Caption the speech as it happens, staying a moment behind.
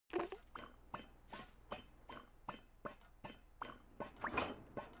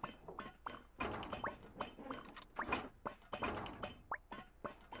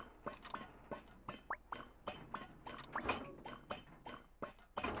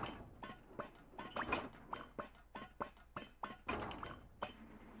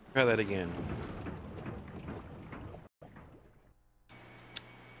Try that again.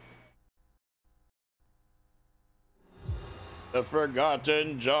 The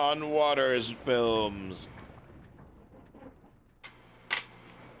Forgotten John Waters films.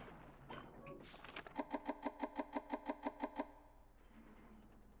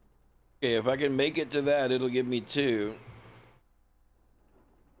 Okay, if I can make it to that, it'll give me 2.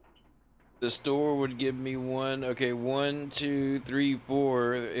 The store would give me 1. Okay, 1, 2, 3,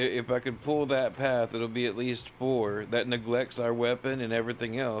 4. If I could pull that path, it'll be at least 4. That neglects our weapon and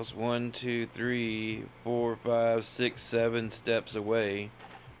everything else. 1, 2, 3, 4, 5, 6, 7 steps away.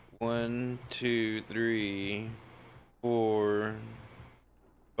 1, 2, 3, 4,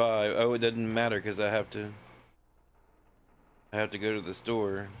 5. Oh, it doesn't matter because I have to go to the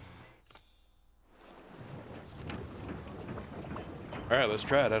store. All right, let's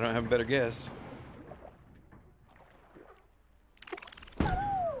try it. I don't have a better guess.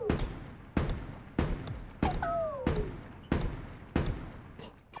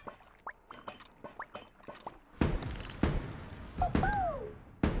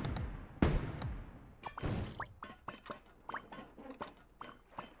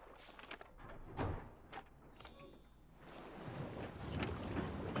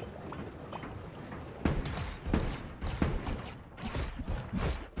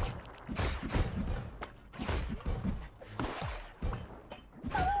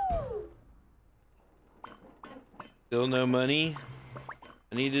 Still no money?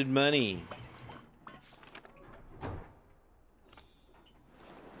 I needed money.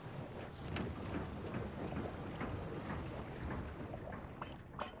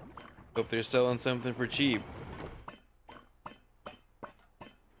 Hope they're selling something for cheap.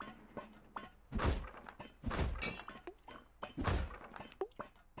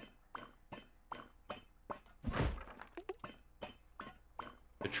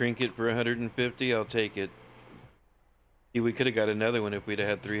 A trinket for 150, I'll take it. See, we could have got another one if we'd have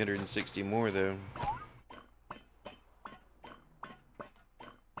had 360 more, though.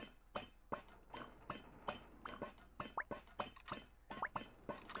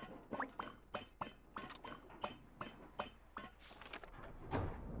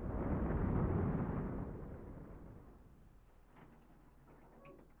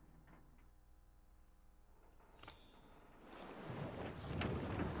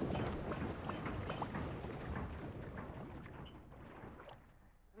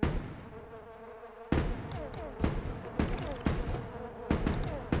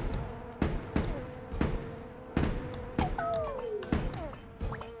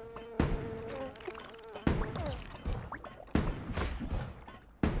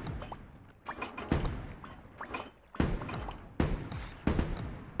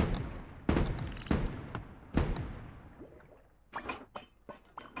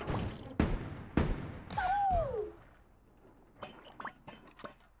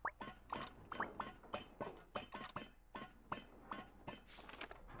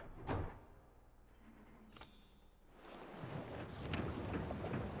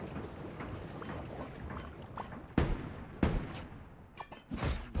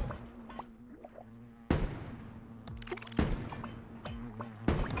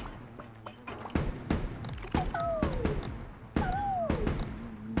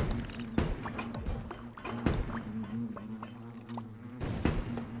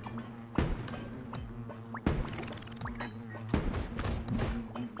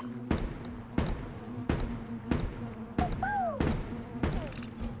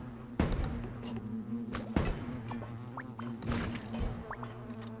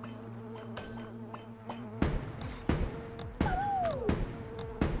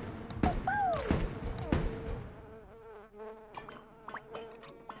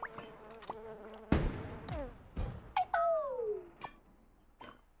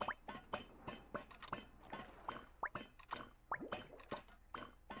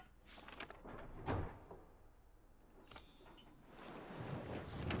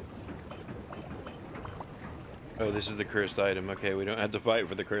 Oh, this is the cursed item. Okay, we don't have to fight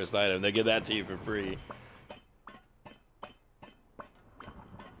for the cursed item. They give that to you for free.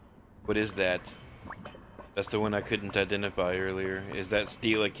 What is that? That's the one I couldn't identify earlier. Is that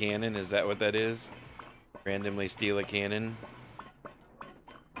steal a cannon? Is that what that is? Randomly steal a cannon?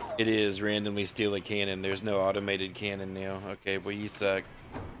 It is randomly steal a cannon. There's no automated cannon now. Okay, well, you suck.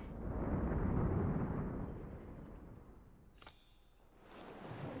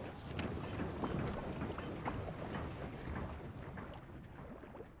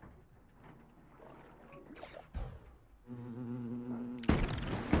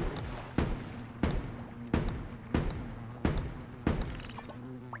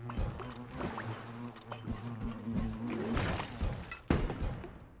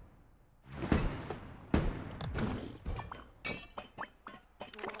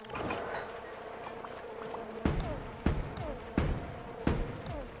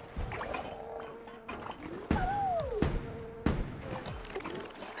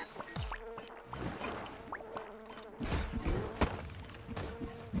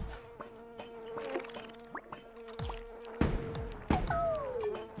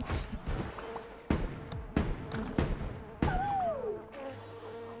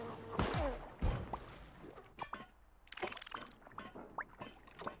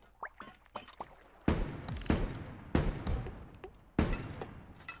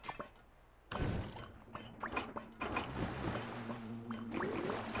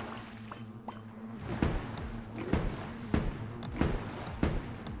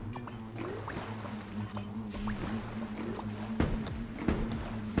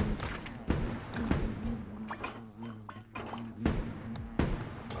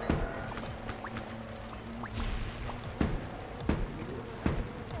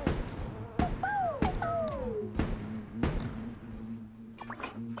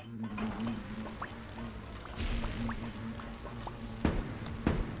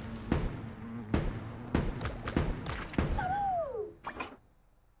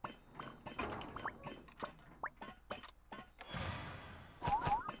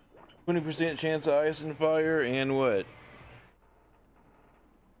 20% chance of ice and fire, and what?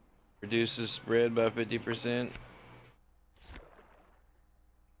 Reduces spread by 50%.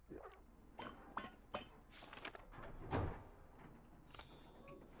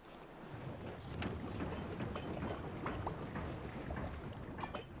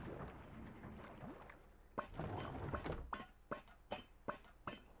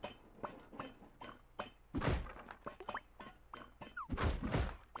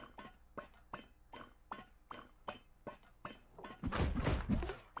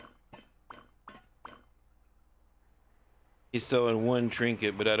 He's selling one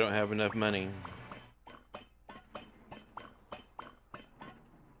trinket, but I don't have enough money.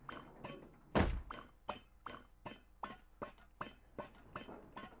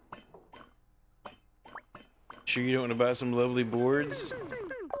 Sure you don't want to buy some lovely boards?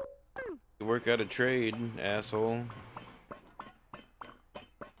 You work out a trade, asshole.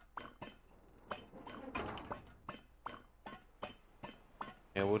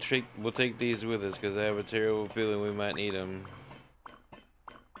 Yeah, we'll take these with us because I have a terrible feeling we might need them.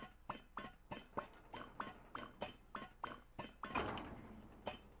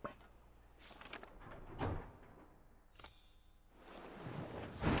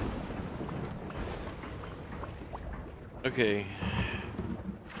 Okay.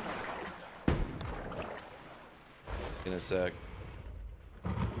 In a sec.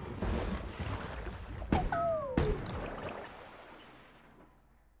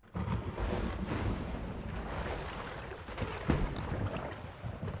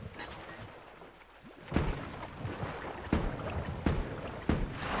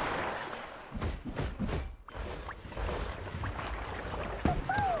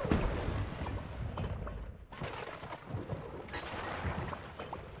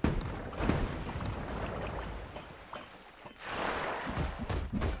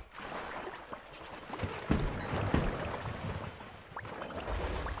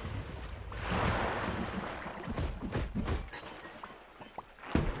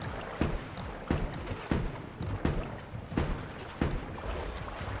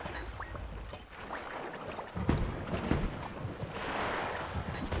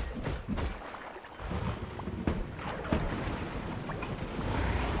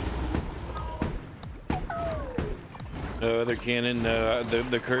 No other cannon.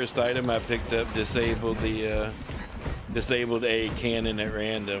 The cursed item I picked up disabled a cannon at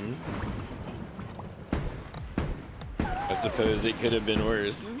random. I suppose it could have been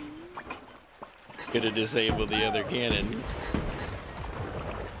worse. Could have disabled the other cannon.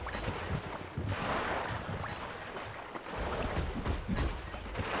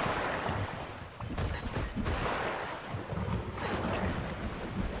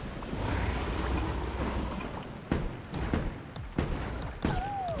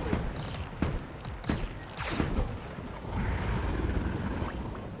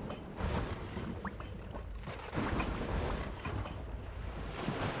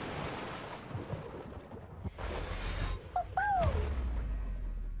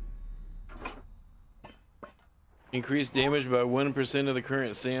 Increase damage by 1% of the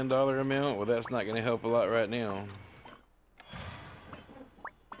current sand dollar amount? Well, that's not going to help a lot right now.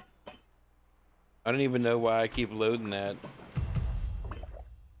 I don't even know why I keep loading that.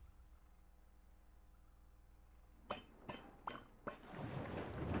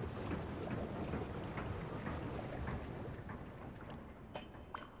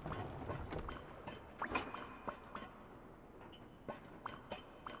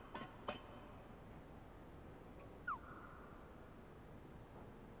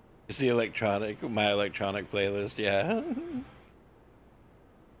 It's the my electronic playlist, yeah.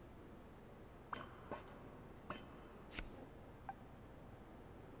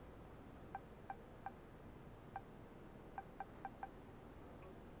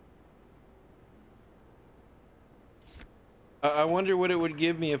 I wonder what it would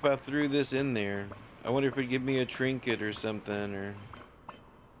give me if I threw this in there. I wonder if it'd give me a trinket or something, or...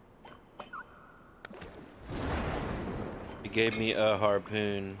 It gave me a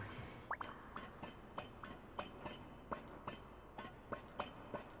harpoon.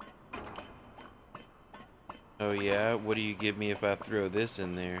 Oh yeah? What do you give me if I throw this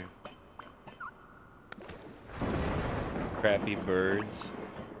in there? Crappy birds.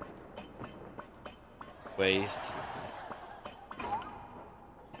 Waste.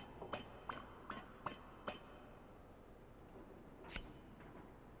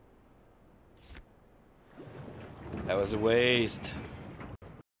 That was a waste.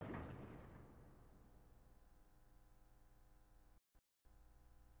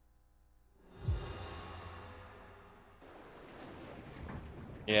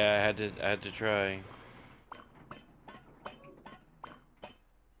 Yeah, I had to try.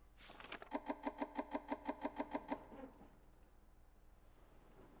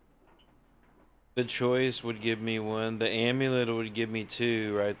 The choice would give me one. The amulet would give me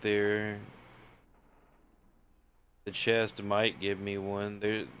two right there. The chest might give me one.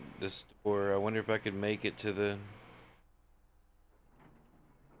 There, the store. I wonder if I could make it to the.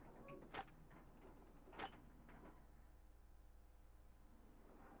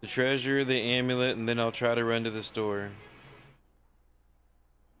 The treasure, the amulet, and then I'll try to run to the store.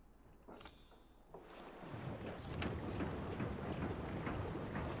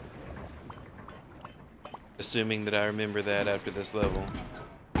 Assuming that I remember that after this level.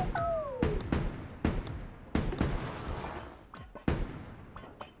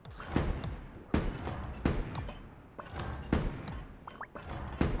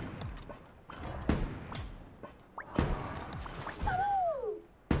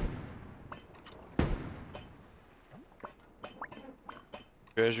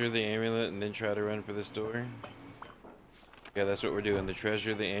 Treasure the amulet and then try to run for this door. Yeah, that's what we're doing. The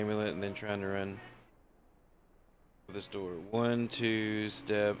treasure, the amulet, and then trying to run for this door. 1, 2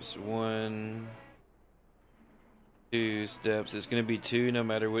 steps. 1, 2 steps. It's going to be 2 no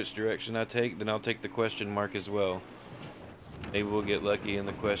matter which direction I take. Then I'll take the question mark as well. Maybe we'll get lucky and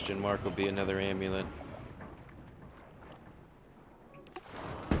the question mark will be another amulet.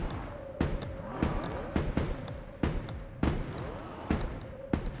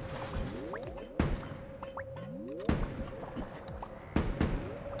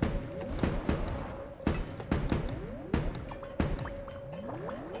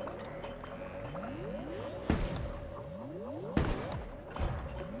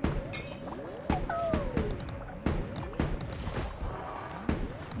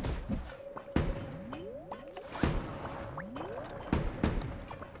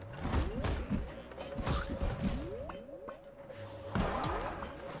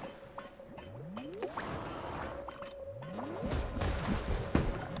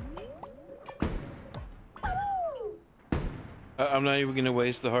 I'm not even gonna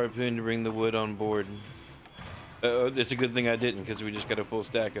waste the harpoon to bring the wood on board. It's a good thing I didn't, because we just got a full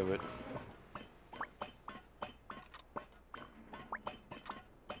stack of it.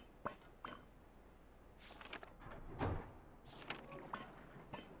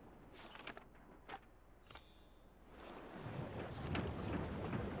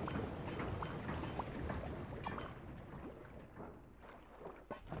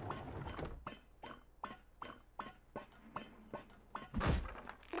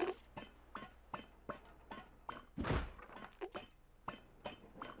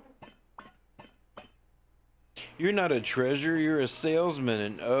 You're not a treasure, you're a salesman,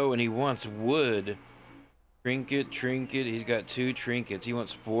 and oh, and he wants wood. Trinket, trinket, he's got 2 trinkets. He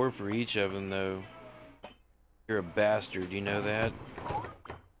wants 4 for each of them, though. You're a bastard, you know that?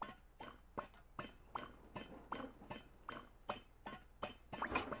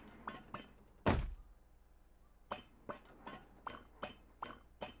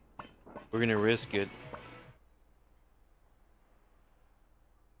 We're gonna risk it.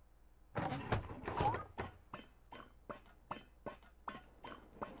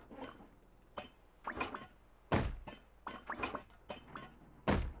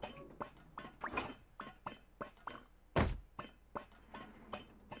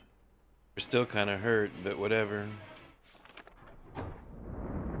 We're still kind of hurt, but whatever.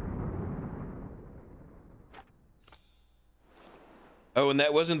 Oh, and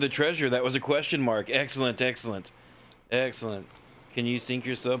that wasn't the treasure, that was a question mark. Excellent, excellent, excellent. Can you sink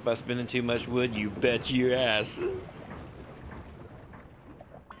yourself by spending too much wood? You bet your ass.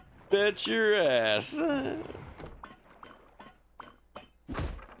 Bet your ass.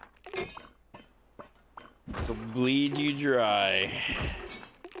 It'll bleed you dry.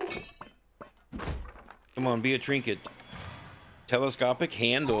 Come on, be a trinket. Telescopic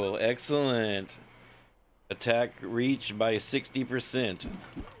handle, excellent. Attack reach by 60%.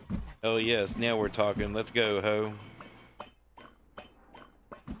 Oh yes, now we're talking. Let's go, ho.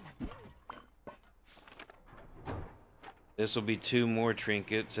 This will be 2 more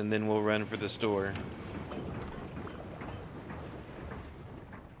trinkets, and then we'll run for the store.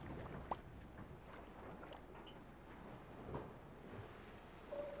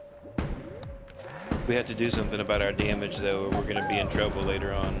 We have to do something about our damage, though, or we're going to be in trouble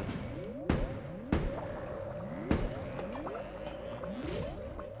later on.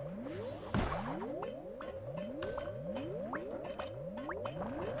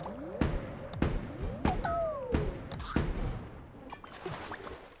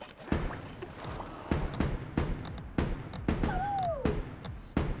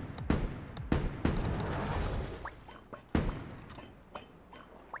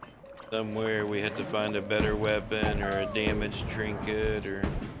 Somewhere we had to find a better weapon or a damaged trinket or...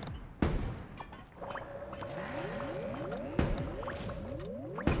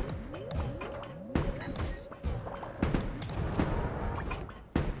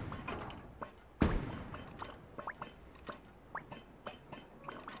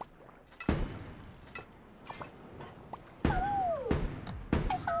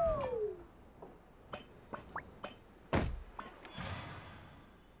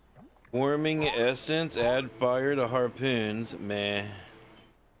 Warming essence, add fire to harpoons, meh.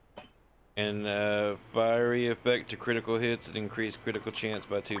 And fiery effect to critical hits and increase critical chance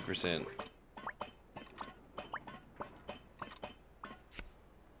by 2%.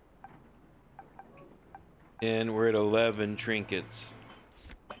 And we're at 11 trinkets.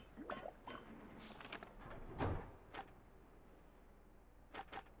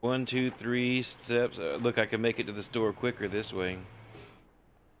 One, two, three steps. Look, I can make it to the store quicker this way.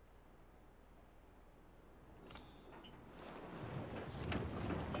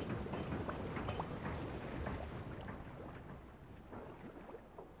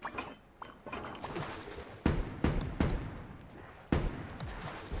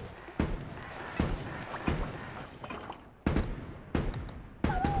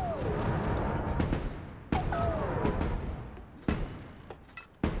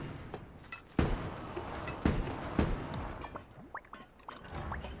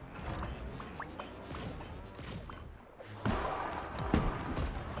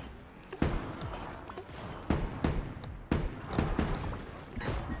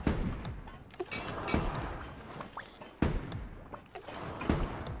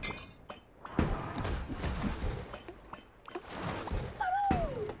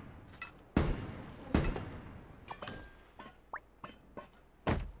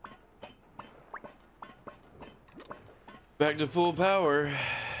 Back to full power.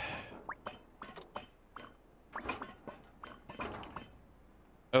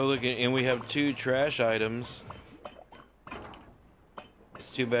 Oh, look, and we have 2 trash items. It's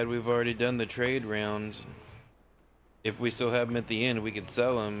too bad we've already done the trade round. If we still have them at the end, we could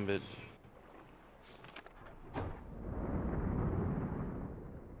sell them, but...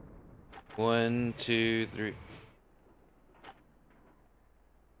 One, two, three...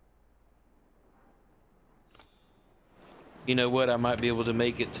 You know what? I might be able to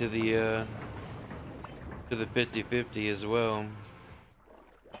make it to the 50-50 as well.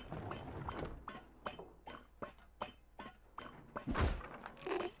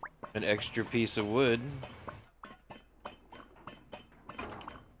 An extra piece of wood.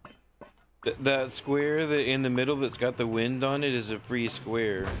 That square in the middle that's got the wind on it is a free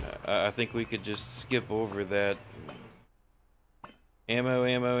square. I think we could just skip over that. Ammo,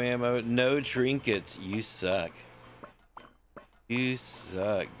 ammo, ammo. No trinkets. You suck. You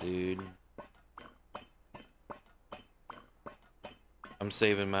suck, dude. I'm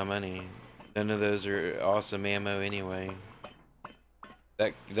saving my money. None of those are awesome ammo anyway.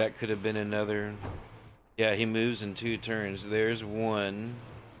 That could have been another. Yeah, he moves in 2 turns. There's one.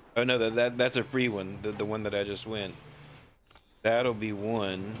 Oh no, that's a free one. The one that I just went. That'll be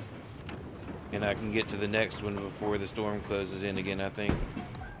one. And I can get to the next one before the storm closes in again, I think.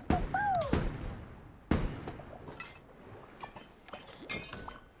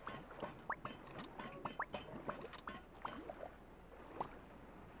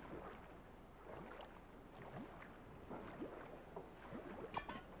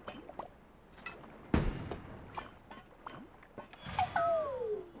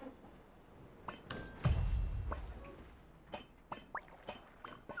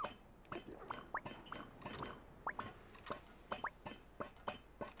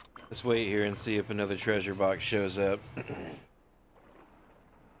 Let's wait here and see if another treasure box shows up.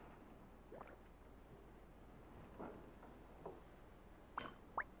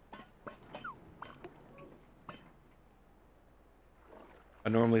 I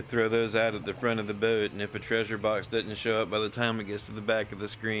normally throw those out at the front of the boat, and if a treasure box doesn't show up by the time it gets to the back of the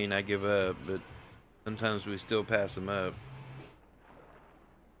screen, I give up, but sometimes we still pass them up.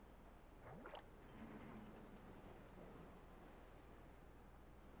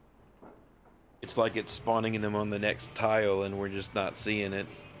 It's like it's spawning them on the next tile and we're just not seeing it.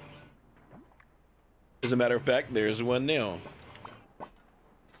 As a matter of fact, there's one now.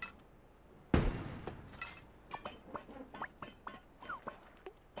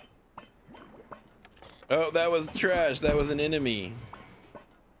 Oh, that was trash. That was an enemy.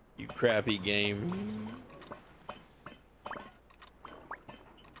 You crappy game.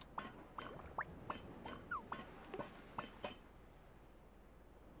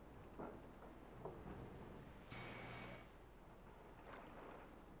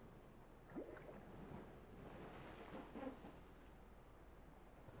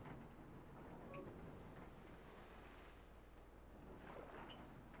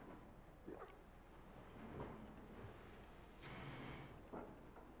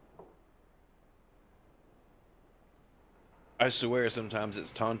 I swear sometimes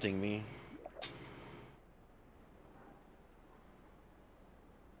it's taunting me.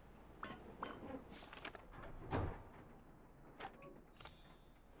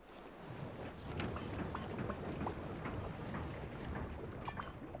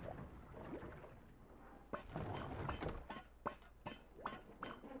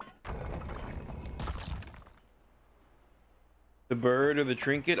 The bird or the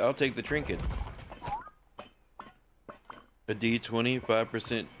trinket? I'll take the trinket. A D20,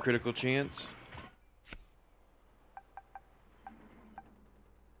 5% critical chance.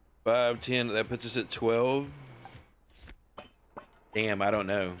 5, 10, that puts us at 12. Damn, I don't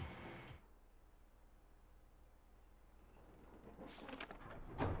know.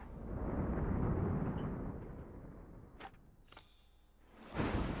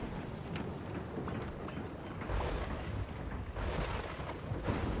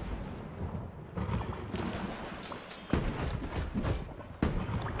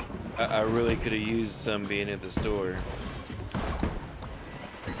 I really could have used some being at the store.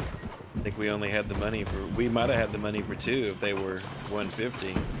 I think we only had the money for, we might have had the money for 2 if they were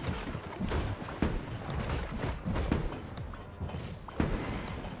 150.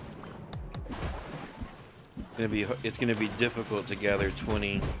 It's gonna be difficult to gather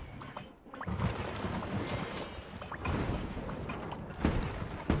 20.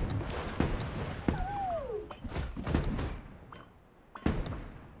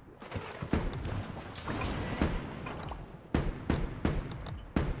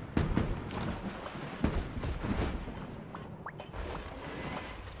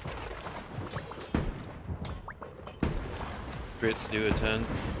 Crits do a ton.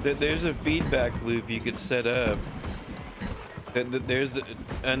 There's a feedback loop you could set up. There's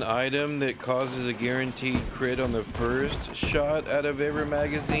an item that causes a guaranteed crit on the first shot out of every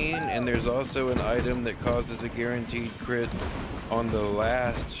magazine, and there's also an item that causes a guaranteed crit on the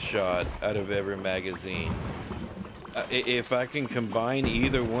last shot out of every magazine. If I can combine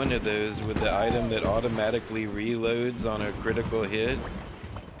either one of those with the item that automatically reloads on a critical hit,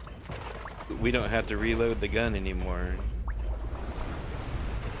 we don't have to reload the gun anymore.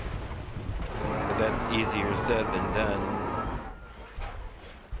 But that's easier said than done.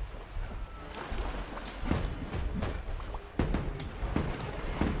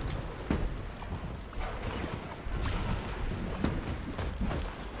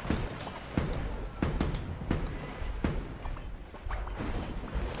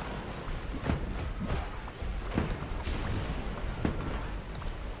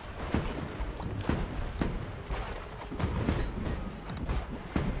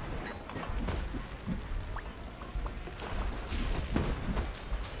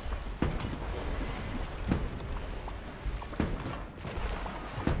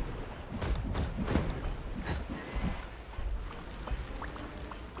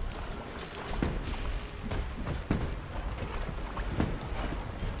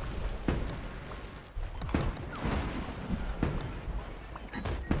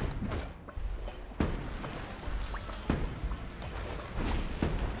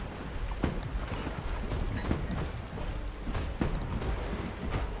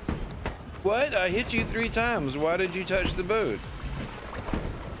 What? I hit you 3 times. Why did you touch the boat?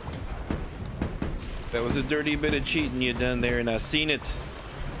 That was a dirty bit of cheating you done there, and I seen it.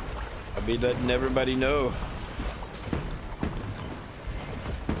 I'll be letting everybody know.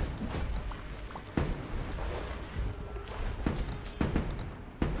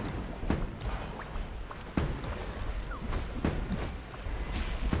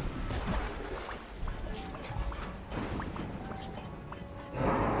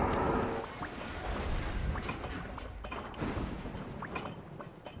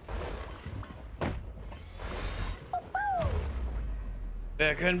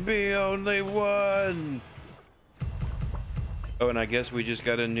 There can be only one. Oh, and I guess we just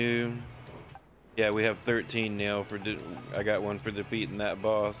got a new. Yeah, we have 13 now for. I got one for defeating that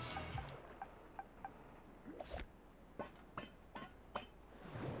boss.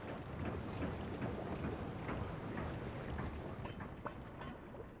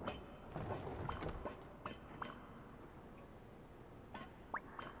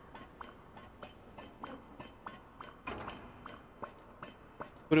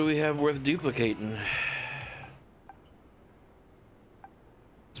 What do we have worth duplicating?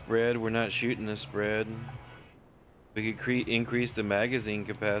 Spread, we're not shooting the spread. We could increase the magazine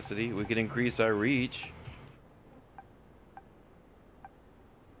capacity. We could increase our reach.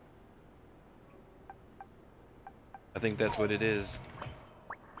 I think that's what it is.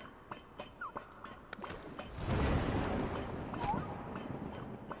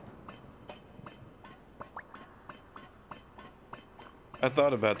 I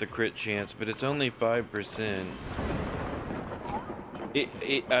thought about the crit chance, but it's only 5%.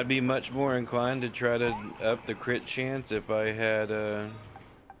 I'd be much more inclined to try to up the crit chance if I had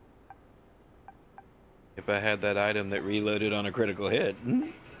that item that reloaded on a critical hit.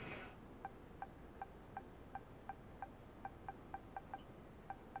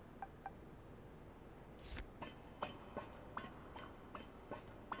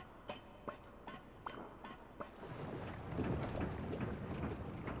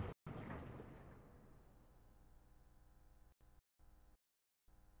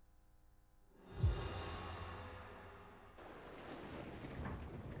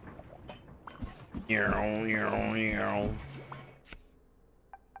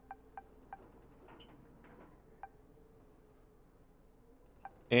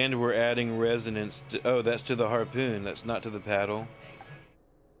 And we're adding resonance to, oh, that's to the harpoon, that's not to the paddle.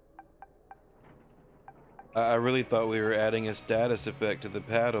 I really thought we were adding a status effect to the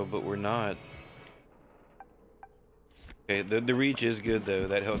paddle, but we're not. Okay, the reach is good though,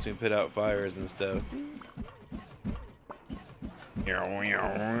 that helps me put out fires and stuff.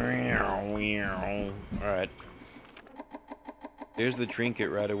 Alright. There's the trinket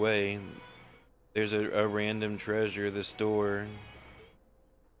right away. There's a random treasure, the store.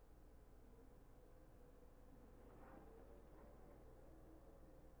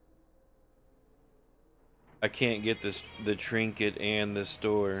 I can't get the trinket and the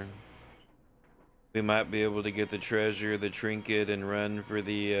store. We might be able to get the treasure, the trinket, and run for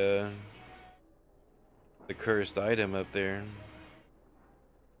the cursed item up there.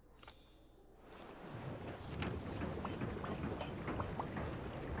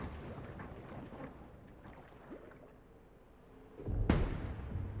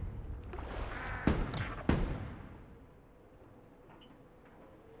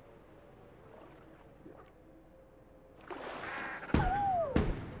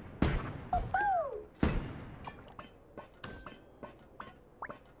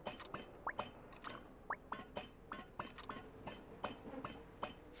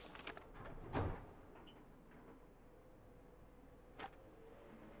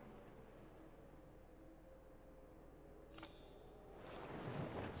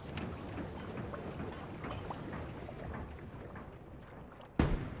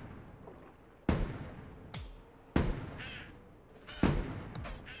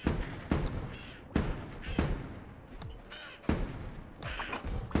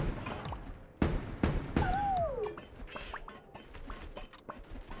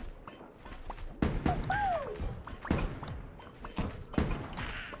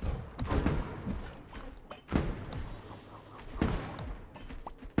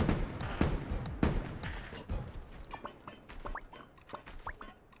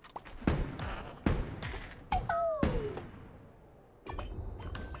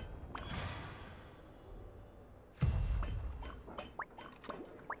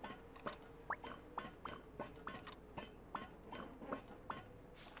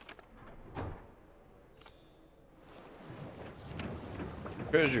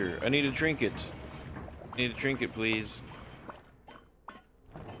 Treasure. I need a trinket. I need a trinket, please.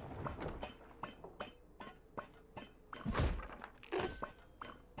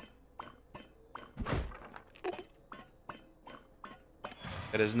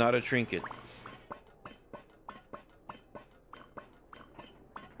 That is not a trinket.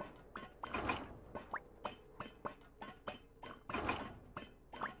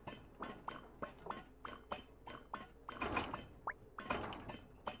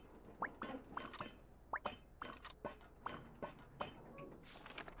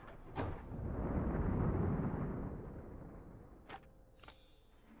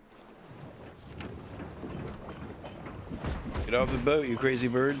 Get off the boat, you crazy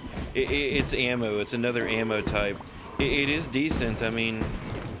bird. It's ammo. It's another ammo type. It is decent. I mean,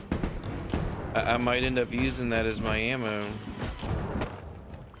 I might end up using that as my ammo.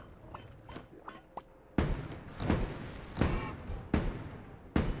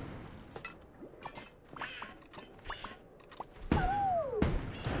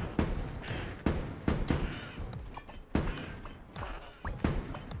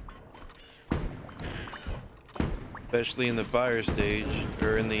 Especially in the fire stage,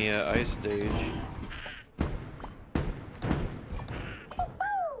 or in the ice stage.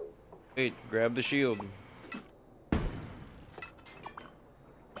 Wait, grab the shield.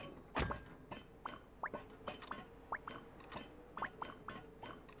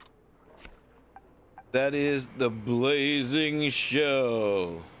 That is the blazing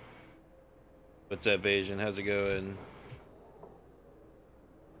show. What's up, Asian? How's it going?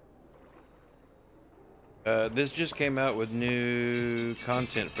 This just came out with new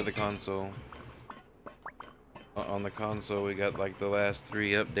content for the console. On the console, we got like the last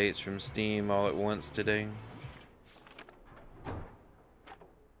 3 updates from Steam all at once today.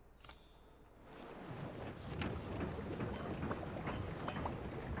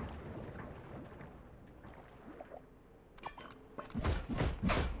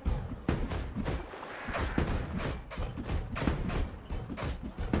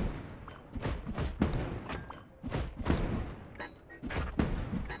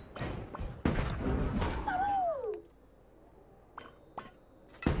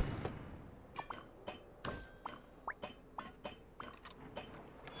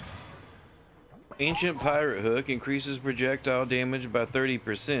 Ancient Pirate Hook increases projectile damage by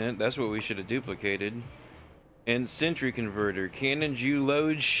 30%. That's what we should have duplicated. And Sentry Converter. Cannons you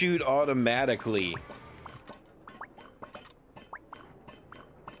load shoot automatically.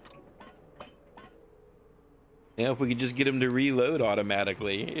 Yeah, if we could just get them to reload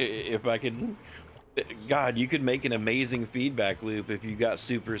automatically. If I could... God, you could make an amazing feedback loop if you got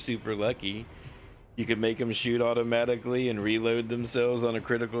super lucky. You could make them shoot automatically and reload themselves on a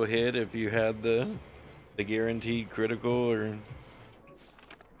critical hit if you had the guaranteed critical. Or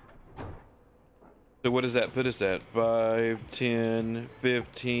so what does that put us at? 5, 10,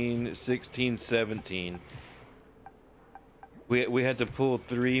 15, 16, 17. We had to pull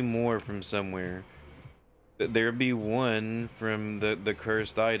 3 more from somewhere. There'd be 1 from the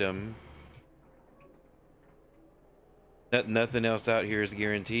cursed item. Nothing else out here is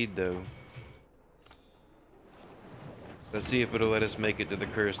guaranteed though. Let's see if it'll let us make it to the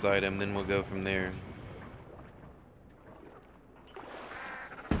cursed item, then we'll go from there.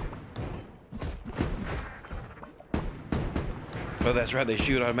 Oh, that's right, they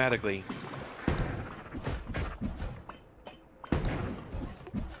shoot automatically.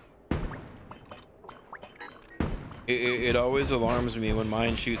 It always alarms me when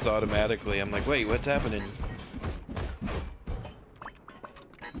mine shoots automatically. I'm like, wait, what's happening?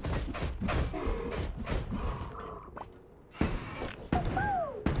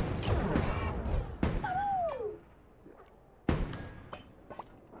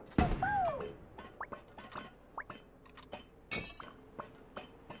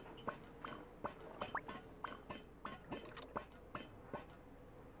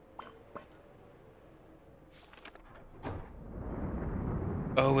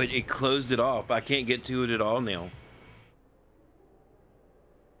 Oh, it closed it off. I can't get to it at all now.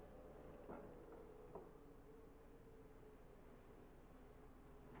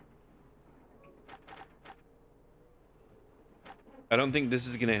 I don't think this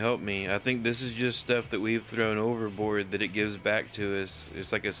is gonna help me. I think this is just stuff that we've thrown overboard that it gives back to us.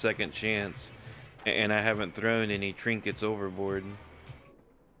 It's like a second chance. And I haven't thrown any trinkets overboard.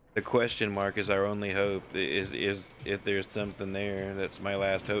 The question mark is our only hope, is if there's something there. That's my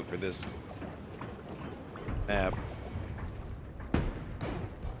last hope for this map.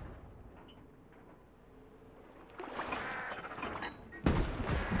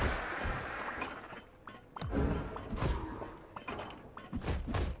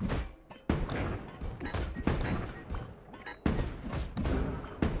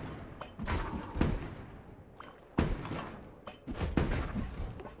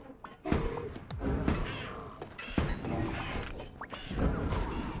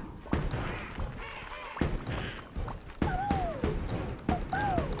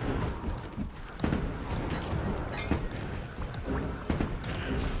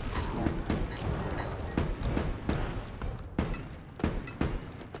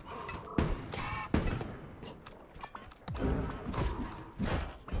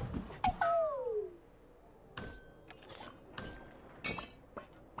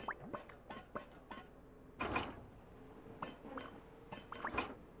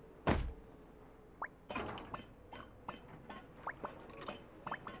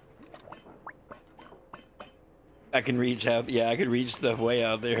 I can reach out. Yeah, I can reach stuff way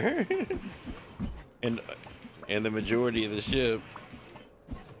out there, and the majority of the ship.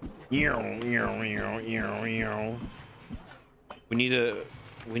 We need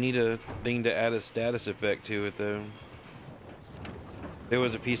a thing to add a status effect to it though. There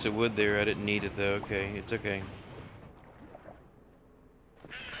was a piece of wood there. I didn't need it though. Okay, it's okay.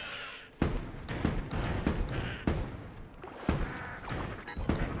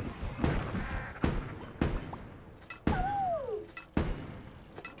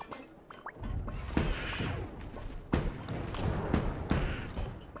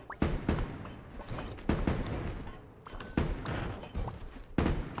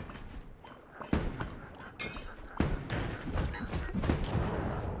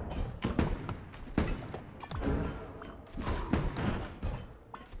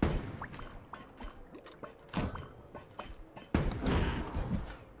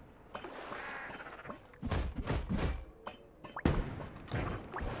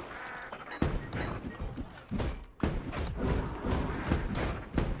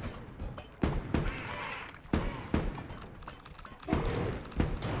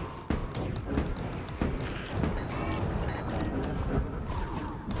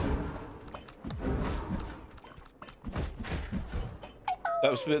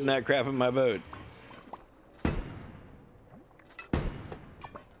 Stop spitting that crap in my boat.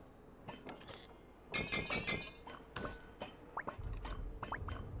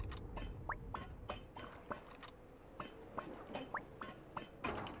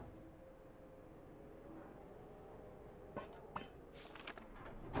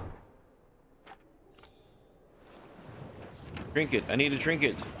 Trinket. I need a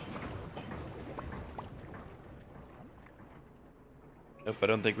trinket. Nope, I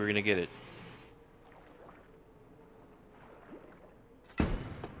don't think we're gonna get it.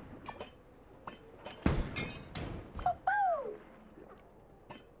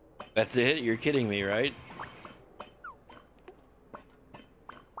 That's it? You're kidding me, right?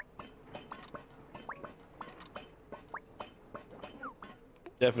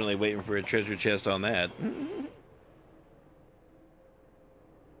 Definitely waiting for a treasure chest on that.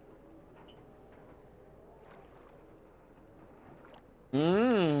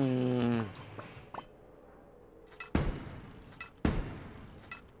 Mmm.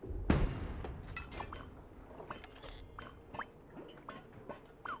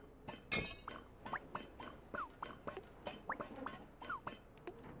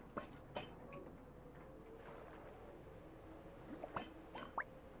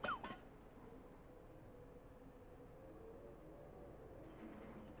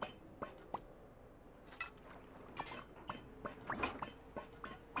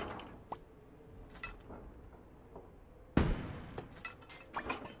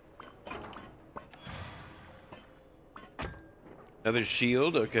 Another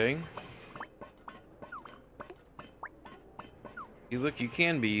shield, okay. You look, you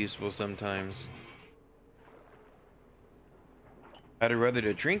can be useful sometimes. I'd rather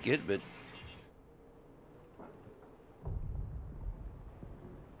to trinket, but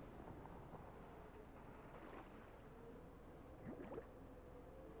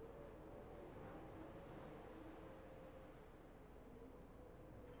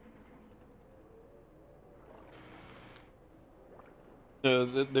so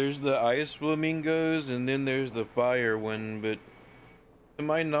there's the ice flamingos, and then there's the fire one, but to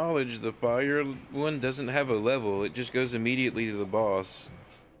my knowledge, the fire one doesn't have a level. It just goes immediately to the boss.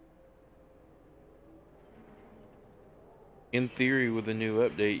 In theory, with a new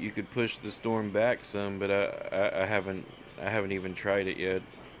update, you could push the storm back some, but I haven't even tried it yet.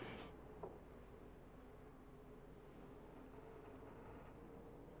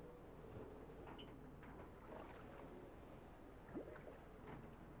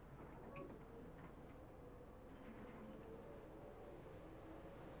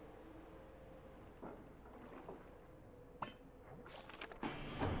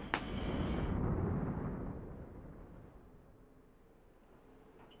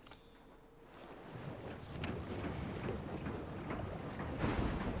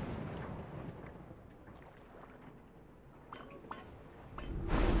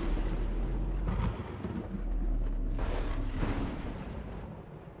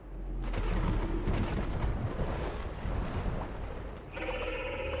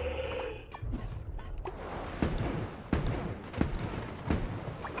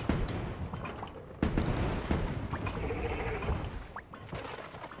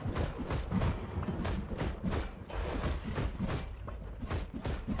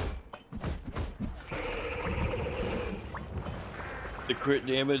 The crit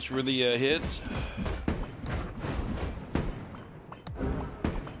damage for the hits.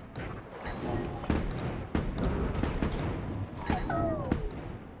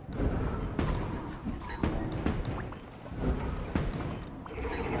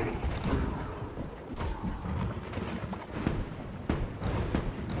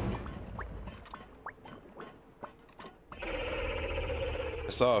 I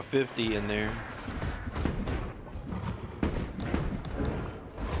saw a 50 in there.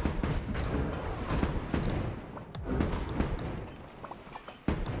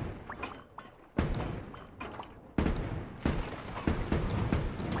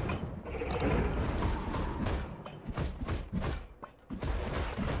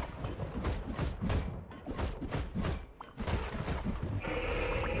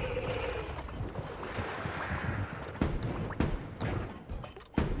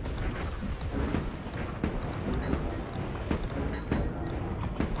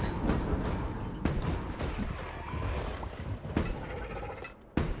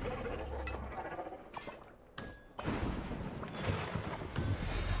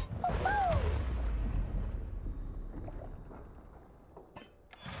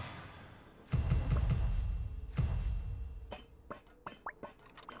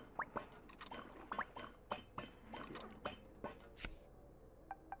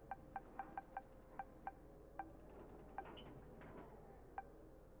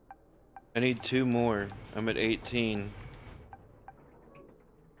 need 2 more. I'm at 18.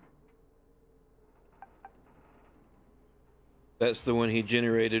 That's the one he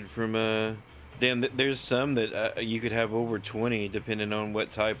generated from, damn, there's some that you could have over 20 depending on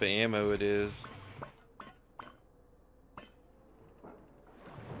what type of ammo it is.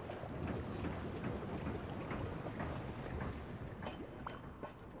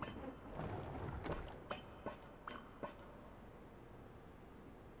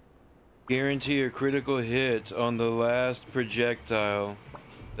 Guarantee a critical hit on the last projectile.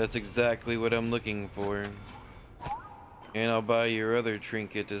 That's exactly what I'm looking for. And I'll buy your other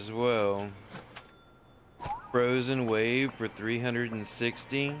trinket as well. Frozen wave for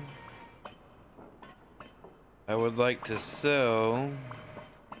 360. I would like to sell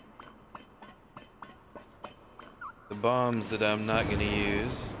the bombs that I'm not going to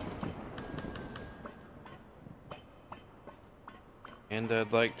use. And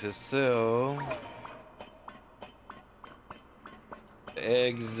I'd like to sell the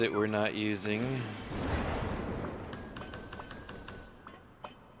eggs that we're not using.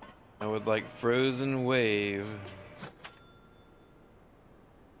 I would like frozen wave.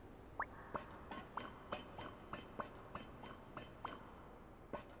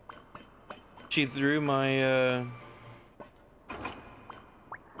 She threw my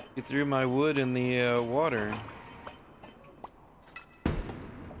wood in the water.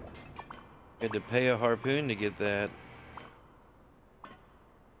 Had to pay a harpoon to get that.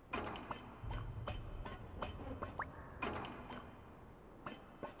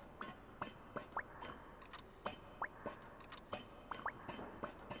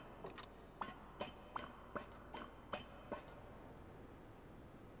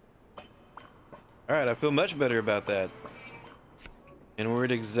 All right, I feel much better about that. And we're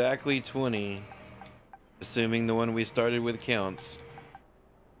at exactly 20, assuming the one we started with counts.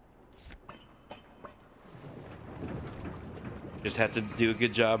 Just have to do a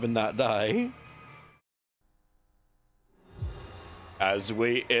good job and not die. As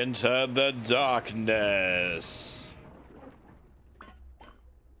we enter the darkness.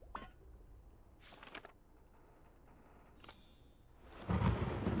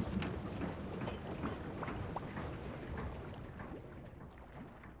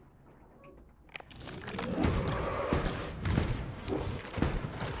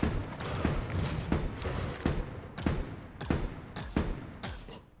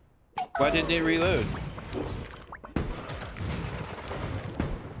 Why didn't it reload?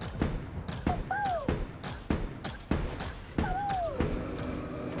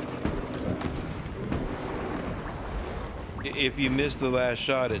 If you miss the last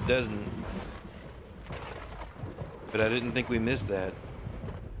shot, it doesn't. But I didn't think we missed that.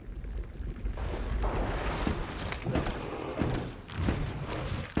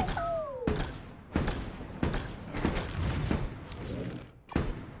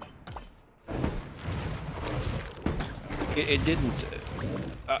 It didn't.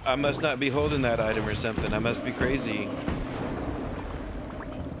 I must not be holding that item or something. I must be crazy.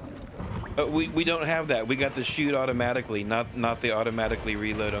 We don't have that. We got the shoot automatically, not the automatically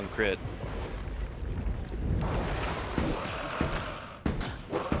reload on crit.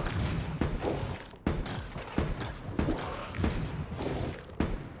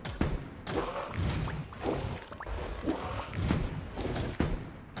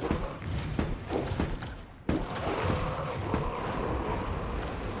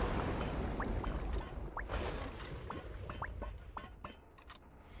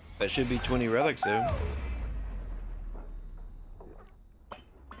 That should be 20 relics though.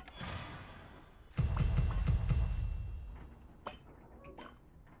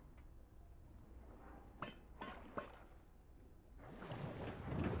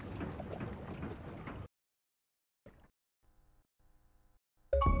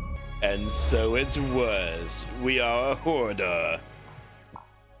 And so it was. We are a hoarder.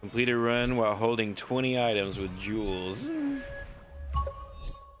 Complete a run while holding 20 items with jewels.